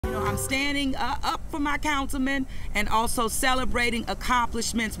I'm standing up for my councilman and also celebrating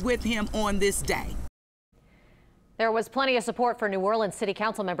accomplishments with him on this day. There was plenty of support for New Orleans City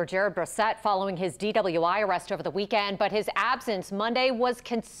Council member Jared Brossett following his DUI arrest over the weekend, but his absence Monday was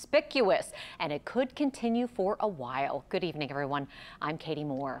conspicuous, and it could continue for a while. Good evening, everyone. I'm Katie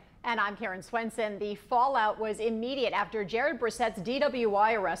Moore. And I'm Karen Swenson. The fallout was immediate after Jared Brossett's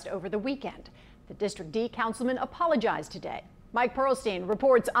DUI arrest over the weekend. The District D councilman apologized today. Mike Perlstein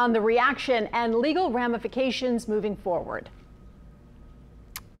reports on the reaction and legal ramifications moving forward.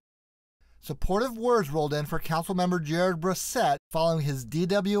 Supportive words rolled in for Councilmember Jared Brossett following his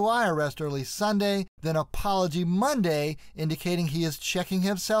DUI arrest early Sunday, then apology Monday, indicating he is checking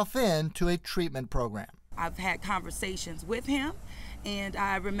himself in to a treatment program. I've had conversations with him, and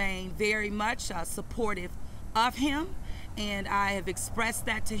I remain very much supportive of him, and I have expressed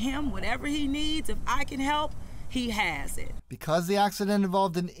that to him. Whatever he needs, if I can help, he has it. Because the accident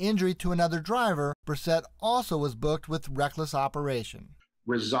involved an injury to another driver, Brossett also was booked with reckless operation.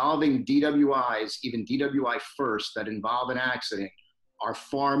 Resolving DWIs, even DWI first, that involve an accident are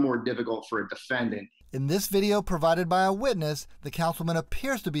far more difficult for a defendant. In this video provided by a witness, the councilman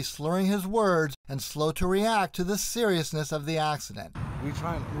appears to be slurring his words and slow to react to the seriousness of the accident. We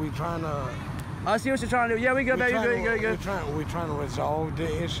trying to. I see what you're trying to do. Yeah, we good, baby. Good. We're trying to resolve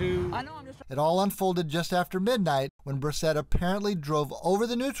the issue. I know. It all unfolded just after midnight when Brossett apparently drove over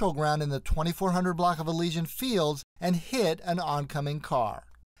the neutral ground in the 2400 block of Elysian Fields and hit an oncoming car.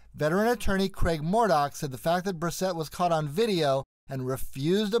 Veteran attorney Craig Murdoch said the fact that Brossett was caught on video and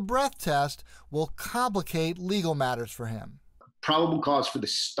refused a breath test will complicate legal matters for him. Probable cause for the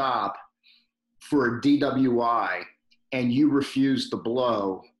stop for a DWI, and you refuse to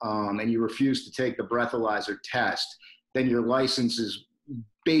blow, and you refuse to take the breathalyzer test, then your license is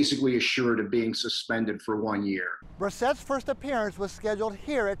basically assured of being suspended for 1 year. Brossett's first appearance was scheduled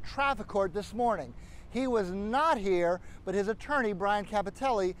here at traffic court this morning. He was not here, but his attorney, Brian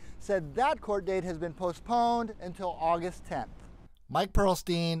Capitelli, said that court date has been postponed until August 10th. Mike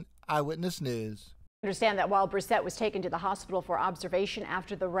Perlstein, Eyewitness News. Understand that while Brossett was taken to the hospital for observation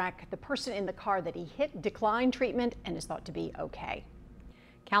after the wreck, the person in the car that he hit declined treatment and is thought to be okay.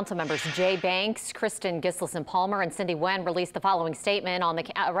 Council members Jay Banks, Kristen Gislason-Palmer, and Cindy Wen released the following statement on the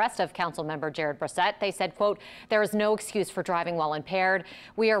arrest of Council member Jared Brossett. They said, quote, "There is no excuse for driving while impaired.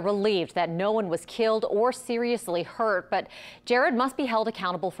 We are relieved that no one was killed or seriously hurt, but Jared must be held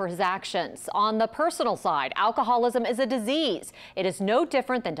accountable for his actions. On the personal side, alcoholism is a disease. It is no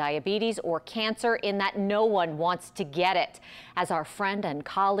different than diabetes or cancer in that no one wants to get it. As our friend and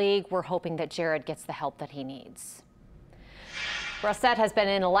colleague, we're hoping that Jared gets the help that he needs." Brossett has been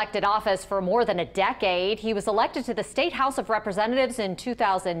in elected office for more than a decade. He was elected to the State House of Representatives in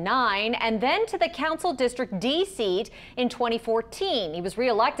 2009 and then to the Council District D seat in 2014. He was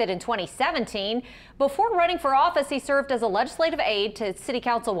reelected in 2017. Before running for office, he served as a legislative aide to City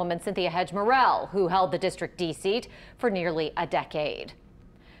Councilwoman Cynthia Hedge Morrell, who held the District D seat for nearly a decade.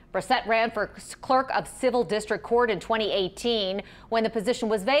 Brossett ran for clerk of Civil District Court in 2018 when the position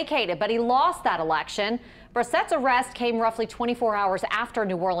was vacated, but he lost that election. Brossett's arrest came roughly 24 hours after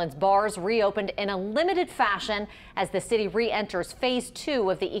New Orleans bars reopened in a limited fashion as the city re-enters phase 2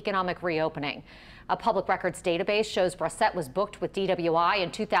 of the economic reopening. A public records database shows Brossett was booked with DWI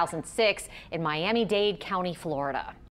in 2006 in Miami-Dade County, Florida.